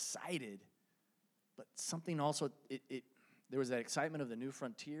excited, but something also, there was that excitement of the new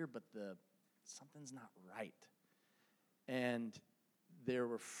frontier, but something's not right. And there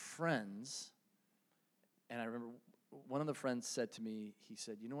were friends, and I remember one of the friends said to me, he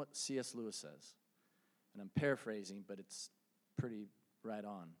said, "You know what C.S. Lewis says?" And I'm paraphrasing, but it's pretty right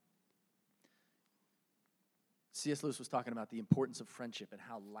on. C.S. Lewis was talking about the importance of friendship and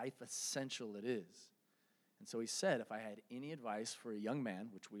how life essential it is. And so he said, if I had any advice for a young man,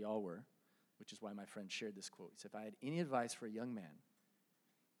 which we all were, which is why my friend shared this quote, he said, if I had any advice for a young man,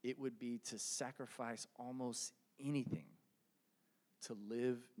 it would be to sacrifice almost anything to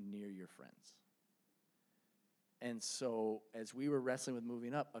live near your friends. And so as we were wrestling with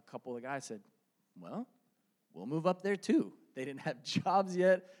moving up, a couple of guys said, well, we'll move up there too. They didn't have jobs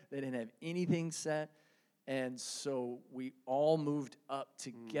yet. They didn't have anything set. And so we all moved up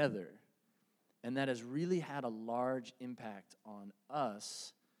together. And that has really had a large impact on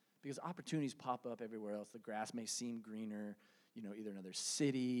us because opportunities pop up everywhere else. The grass may seem greener, either another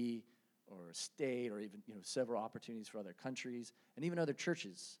city or a state or even, several opportunities for other countries and even other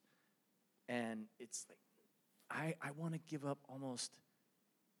churches. And it's I want to give up almost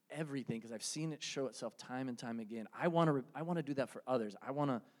everything because I've seen it show itself time and time again. I want to do that for others. I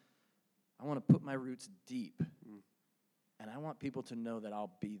want to put my roots deep, and I want people to know that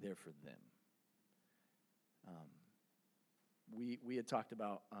I'll be there for them. We had talked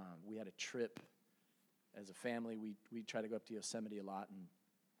about we had a trip as a family. We try to go up to Yosemite a lot, and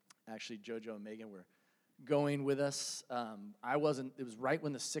actually JoJo and Megan were going with us. I wasn't. It was right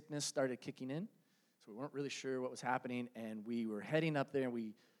when the sickness started kicking in, so we weren't really sure what was happening, and we were heading up there, and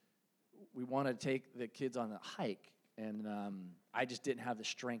we wanted to take the kids on a hike, and I just didn't have the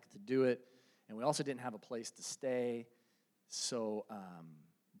strength to do it, and we also didn't have a place to stay, so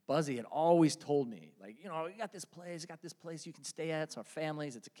Buzzy had always told me, like, you know, we got this place you can stay at. It's our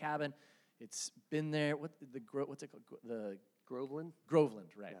families. It's a cabin. It's been there. What's it called? The Groveland? Groveland,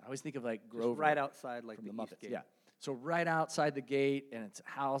 right. Yeah. I always think of like Just Groveland. right outside, like from the the East Muppets. Gate. Yeah. So right outside the gate, and it's a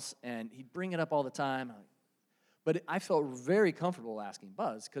house, and he'd bring it up all the time. But I felt very comfortable asking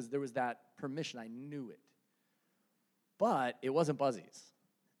Buzz because there was that permission. I knew it. But it wasn't Buzzy's.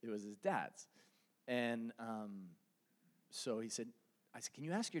 It was his dad's. And so I said, can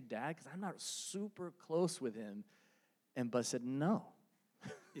you ask your dad? Because I'm not super close with him. And Buzz said, no.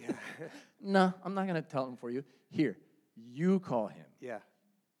 Yeah. No, I'm not going to tell him for you. Here, you call him. Yeah.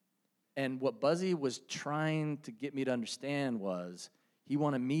 And what Buzzy was trying to get me to understand was he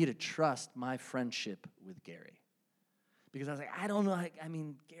wanted me to trust my friendship with Gary. Because I was like, I don't know. I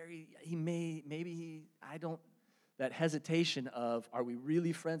mean, Gary, I don't, that hesitation of, are we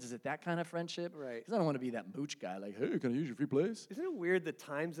really friends? Is it that kind of friendship? Right. Because I don't want to be that mooch guy, like, hey, can I use your free place? Isn't it weird that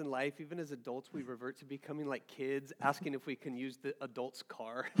times in life, even as adults, we revert to becoming like kids, asking if we can use the adult's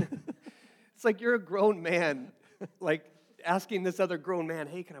car? It's like you're a grown man, like asking this other grown man,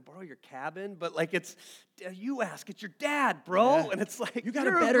 hey, can I borrow your cabin? But like you ask, it's your dad, bro. Yeah. And it's like, You got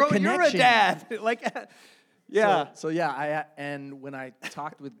you're a better You're a connection. dad. Like, yeah. So and when I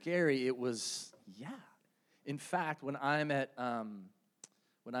talked with Gary, it was, yeah. In fact, when I'm at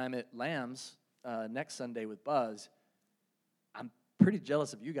Lamb's next Sunday with Buzz, I'm pretty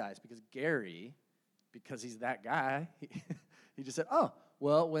jealous of you guys because Gary, because he's that guy, he just said, oh,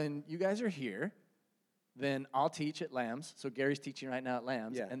 well, when you guys are here, then I'll teach at Lamb's. So Gary's teaching right now at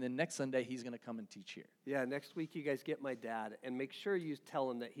Lamb's, Yeah. and then next Sunday he's going to come and teach here. Yeah, next week you guys get my dad, and make sure you tell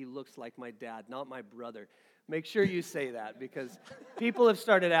him that he looks like my dad, not my brother. Make sure you say that, because people have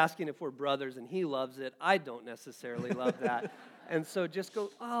started asking if we're brothers, and he loves it. I don't necessarily love that. And so just go,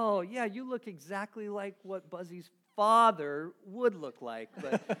 oh, yeah, you look exactly like what Buzzy's father would look like,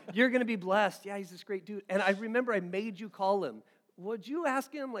 but you're going to be blessed. Yeah, he's this great dude. And I remember I made you call him. Would you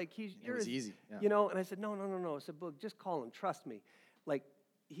ask him? Like, It was easy. Yeah. You know, and I said, no. I said, Boog, just call him. Trust me. Like,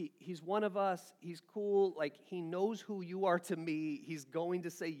 he's one of us. He's cool. Like, he knows who you are to me. He's going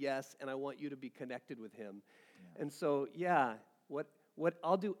to say yes, and I want you to be connected with him. Yeah. And so, yeah, what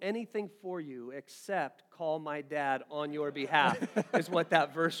I'll do anything for you except call my dad on your behalf is what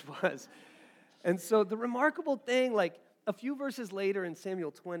that verse was. And so the remarkable thing, like a few verses later in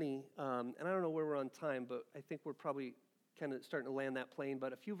Samuel 20, and I don't know where we're on time, but I think we're probably kind of starting to land that plane.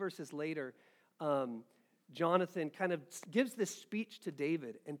 But a few verses later, Jonathan kind of gives this speech to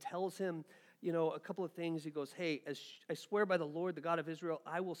David and tells him, you know, a couple of things. He goes, hey, as I swear by the Lord, the God of Israel,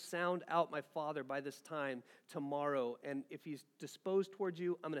 I will sound out my father by this time tomorrow. And if he's disposed towards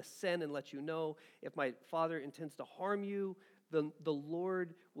you, I'm going to send and let you know. If my father intends to harm you, the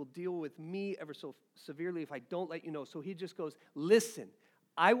Lord will deal with me ever so severely if I don't let you know. So he just goes, listen,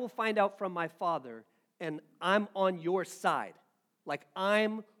 I will find out from my father, and I'm on your side. Like,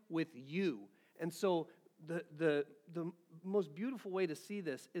 I'm with you. And so the most beautiful way to see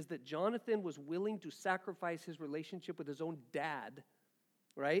this is that Jonathan was willing to sacrifice his relationship with his own dad,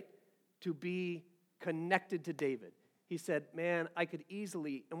 right, to be connected to David. He said, man, I could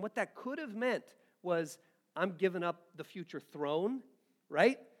easily, and what that could have meant was, I'm giving up the future throne,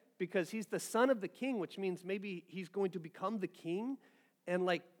 right? Because he's the son of the king, which means maybe he's going to become the king. And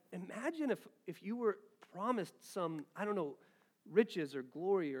like, imagine if you were promised some, I don't know, riches or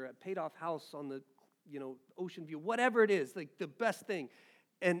glory or a paid-off house on the, you know, ocean view, whatever it is, like the best thing.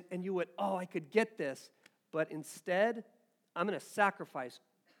 And you would, oh, I could get this. But instead, I'm going to sacrifice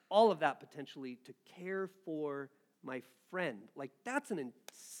all of that potentially to care for my friend. Like, that's an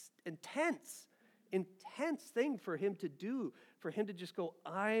intense thing for him to do, for him to just go,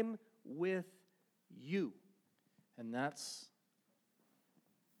 I'm with you. And that's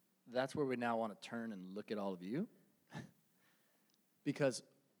where we now want to turn and look at all of you. Because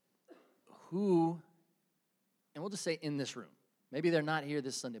and we'll just say in this room, maybe they're not here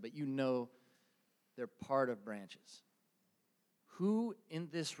this Sunday, but you know they're part of Branches. Who in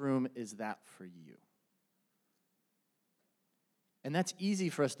this room is that for you? And that's easy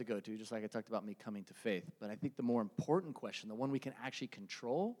for us to go to, just like I talked about me coming to faith. But I think the more important question, the one we can actually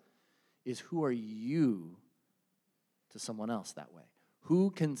control, is who are you to someone else that way?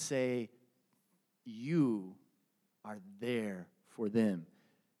 Who can say you are there for them?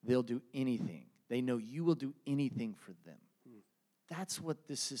 They'll do anything. They know you will do anything for them. That's what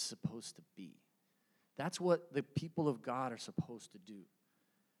this is supposed to be. That's what the people of God are supposed to do.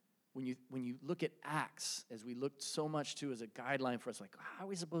 When you look at Acts, as we looked so much to as a guideline for us, like, how are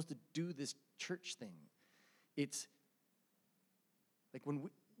we supposed to do this church thing? It's like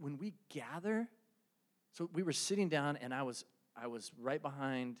when we gather, so we were sitting down, and I was right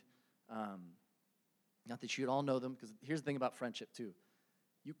behind, not that you'd all know them, because here's the thing about friendship too.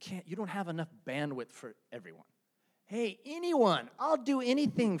 You don't have enough bandwidth for everyone. Hey, anyone, I'll do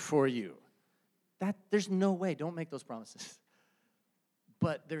anything for you. There's no way. Don't make those promises.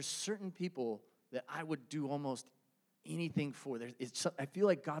 But there's certain people that I would do almost anything for. I feel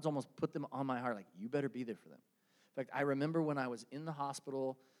like God's almost put them on my heart, like, you better be there for them. In fact, I remember when I was in the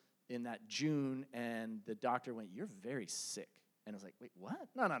hospital in that June, and the doctor went, "You're very sick." And I was like, "Wait, what?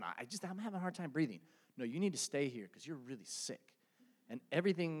 No. I'm having a hard time breathing." "No, you need to stay here because you're really sick." And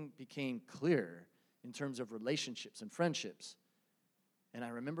everything became clear in terms of relationships and friendships. And I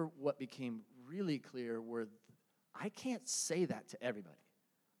remember what became really clear were I can't say that to everybody.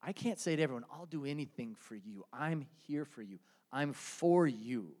 I can't say to everyone, "I'll do anything for you. I'm here for you. I'm for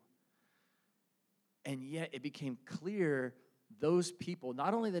you." And yet it became clear those people,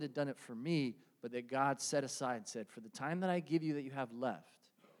 not only that had done it for me, but that God set aside and said, "For the time that I give you that you have left,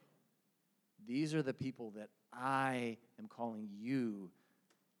 these are the people that I am calling you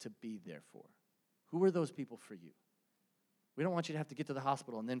to be there for." Who are those people for you? We don't want you to have to get to the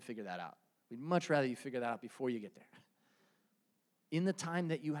hospital and then figure that out. We'd much rather you figure that out before you get there. In the time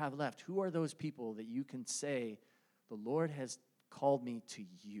that you have left, who are those people that you can say, "The Lord has called me to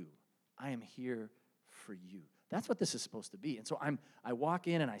you. I am here for you"? That's what this is supposed to be. And so I walk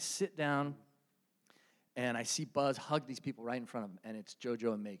in and I sit down and I see Buzz hug these people right in front of him, and it's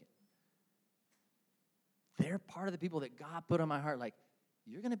JoJo and Megan. They're part of the people that God put on my heart, like,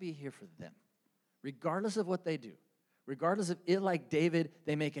 you're going to be here for them, regardless of what they do. Regardless of it, like David,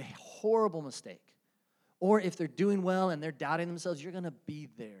 they make a horrible mistake. Or if they're doing well and they're doubting themselves, you're going to be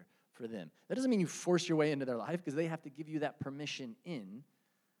there for them. That doesn't mean you force your way into their life, because they have to give you that permission in.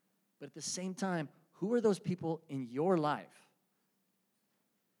 But at the same time, who are those people in your life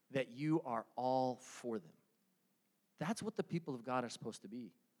that you are all for them? That's what the people of God are supposed to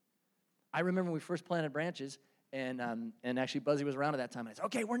be. I remember when we first planted Branches, and actually Buzzy was around at that time, and I said,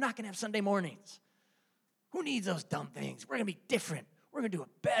 "Okay, we're not going to have Sunday mornings. Who needs those dumb things? We're going to be different. We're going to do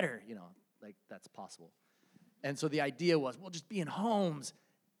it better." Like that's possible. And so the idea was, we'll just be in homes.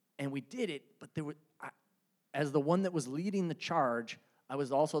 And we did it, but as the one that was leading the charge, I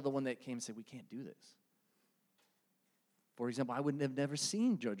was also the one that came and said, "We can't do this." For example, I would have never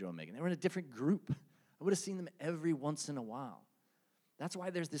seen JoJo and Megan. They were in a different group. I would have seen them every once in a while. That's why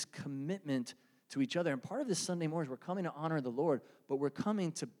there's this commitment to each other. And part of this Sunday morning is we're coming to honor the Lord, but we're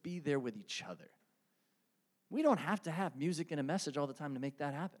coming to be there with each other. We don't have to have music and a message all the time to make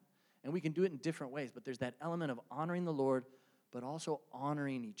that happen. And we can do it in different ways, but there's that element of honoring the Lord, but also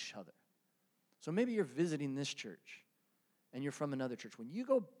honoring each other. So maybe you're visiting this church, and you're from another church. When you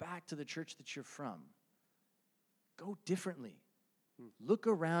go back to the church that you're from, go differently. Look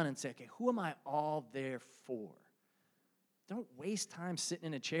around and say, "Okay, who am I all there for?" Don't waste time sitting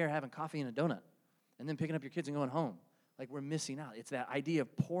in a chair having coffee and a donut and then picking up your kids and going home. Like we're missing out. It's that idea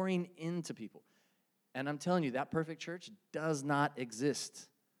of pouring into people. And I'm telling you, that perfect church does not exist.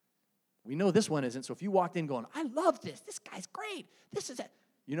 We know this one isn't. So if you walked in going, "I love this. This guy's great. This is it."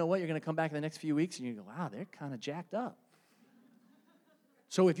 You know what? You're going to come back in the next few weeks and you go, "Wow, they're kind of jacked up."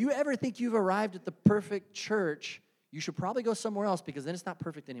 So if you ever think you've arrived at the perfect church, you should probably go somewhere else, because then it's not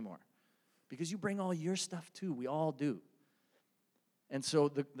perfect anymore. Because you bring all your stuff too. We all do. And so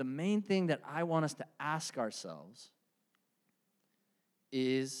the main thing that I want us to ask ourselves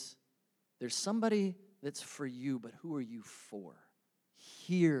is, there's somebody that's for you, but who are you for?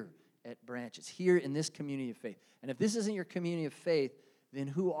 Here at Branches, here in this community of faith. And if this isn't your community of faith, then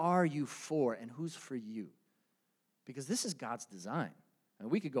who are you for and who's for you? Because this is God's design.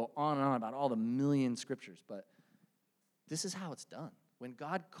 And we could go on and on about all the million scriptures, but this is how it's done. When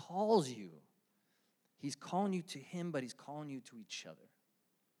God calls you, he's calling you to him, but he's calling you to each other.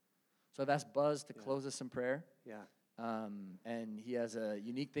 So I've asked Buzz to close us in prayer. Yeah. And he has a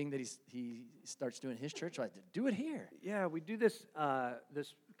unique thing that he starts doing in his church. So I said, do it here. Yeah, we do this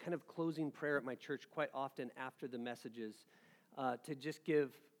this kind of closing prayer at my church quite often after the messages, to just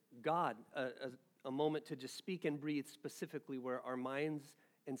give God a moment to just speak and breathe specifically where our minds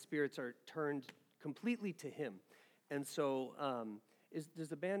and spirits are turned completely to Him. And so, does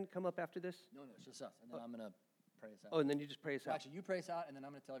the band come up after this? No, it's just us. And then I'm going to pray us out. Oh, and then you just pray us out. Actually, you pray us out, and then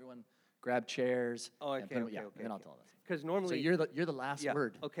I'm going to tell everyone, grab chairs. Oh, and okay, put 'em- okay, yeah, okay. and then I'll tell us. Because So normally, you're the last yeah,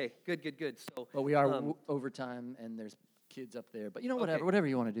 word. okay, good. So, But we are overtime, and there's kids up there. But Okay. whatever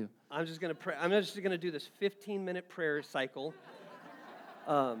you want to do. I'm just gonna pray. I'm just gonna do this 15-minute prayer cycle.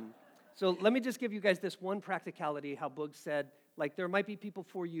 So let me just give you guys this one practicality. How Boog said, like there might be people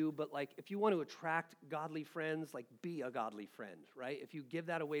for you, but like if you want to attract godly friends, like be a godly friend, right? If you give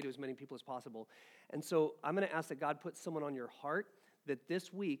that away to as many people as possible. And so I'm gonna ask that God put someone on your heart that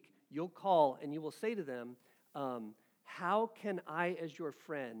this week you'll call and you will say to them, how can I, as your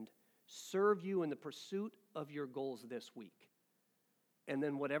friend, serve you in the pursuit of your goals this week? And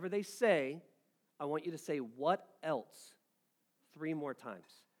then whatever they say, I want you to say, what else? 3 more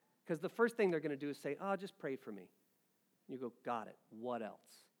times. Because the first thing they're going to do is say, oh, just pray for me. You go, got it. What else?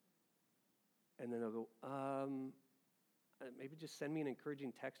 And then they'll go, maybe just send me an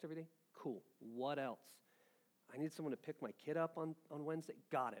encouraging text every day. Cool. What else? I need someone to pick my kid up on Wednesday.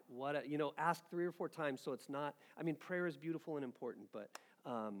 Got it. What? Ask 3 or 4 times so it's not, prayer is beautiful and important, but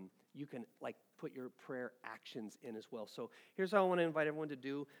you can put your prayer actions in as well. So here's how I want to invite everyone to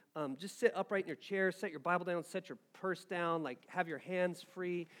do. Just sit upright in your chair, set your Bible down, set your purse down, have your hands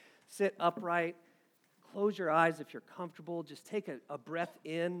free, sit upright, close your eyes if you're comfortable. Just take a breath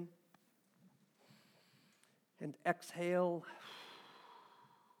in and exhale.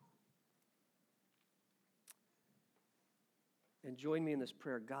 And join me in this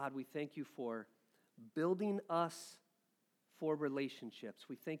prayer. God, we thank you for building us for relationships.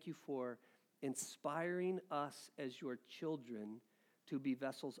 We thank you for inspiring us as your children to be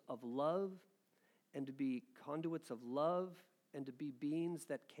vessels of love and to be conduits of love and to be beings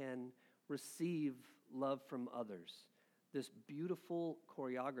that can receive love from others. This beautiful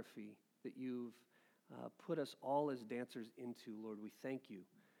choreography that you've put us all as dancers into, Lord, we thank you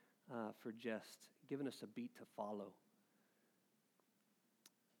for just giving us a beat to follow.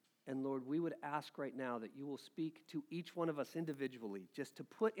 And Lord, we would ask right now that you will speak to each one of us individually, just to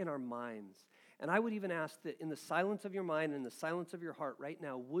put in our minds. And I would even ask that in the silence of your mind and in the silence of your heart right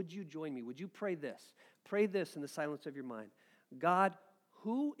now, would you join me? Would you pray this? Pray this in the silence of your mind. God,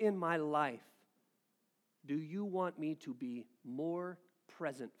 who in my life do you want me to be more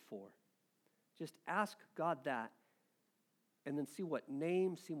present for? Just ask God that, and then see what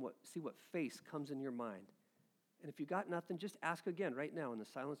name, see what face comes in your mind. And if you got nothing, just ask again right now in the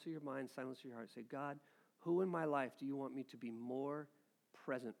silence of your mind, silence of your heart. Say, God, who in my life do you want me to be more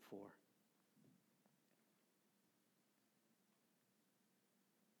present for?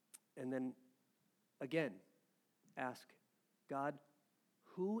 And then again, ask, God,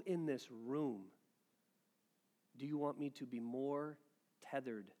 who in this room do you want me to be more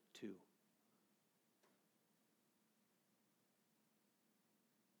tethered to?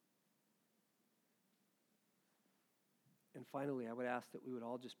 And finally, I would ask that we would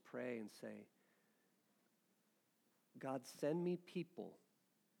all just pray and say, God, send me people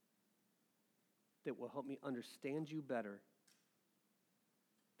that will help me understand you better,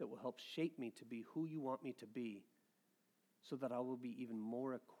 that will help shape me to be who you want me to be, so that I will be even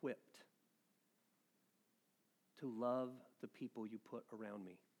more equipped to love the people you put around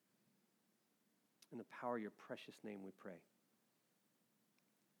me. In the power of your precious name we pray.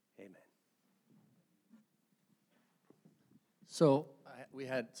 Amen. So we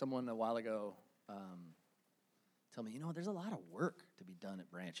had someone a while ago tell me, there's a lot of work to be done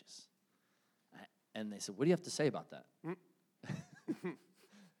at Branches. And they said, what do you have to say about that?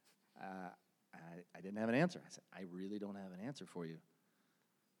 I didn't have an answer. I said, I really don't have an answer for you.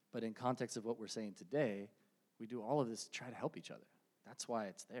 But in context of what we're saying today, we do all of this to try to help each other. That's why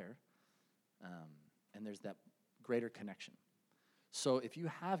it's there. And there's that greater connection. So if you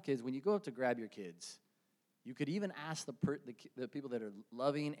have kids, when you go up to grab your kids, you could even ask the people that are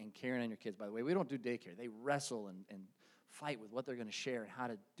loving and caring on your kids. By the way, we don't do daycare. They wrestle and fight with what they're going to share and how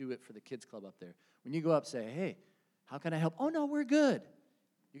to do it for the kids club up there. When you go up, say, hey, how can I help? Oh, no, we're good.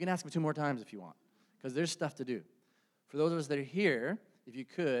 You can ask them 2 more times if you want, because there's stuff to do. For those of us that are here, if you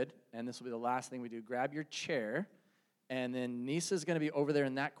could, and this will be the last thing we do, grab your chair, and then Nisa's going to be over there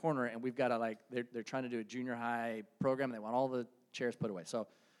in that corner, and we've got to, they're trying to do a junior high program, and they want all the chairs put away. So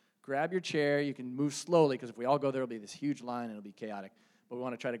grab your chair. You can move slowly, because if we all go there, it'll be this huge line, and it'll be chaotic. But we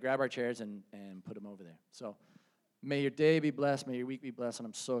want to try to grab our chairs and put them over there. So may your day be blessed. May your week be blessed. And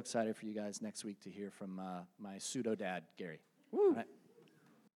I'm so excited for you guys next week to hear from my pseudo-dad, Gary. Woo. All right.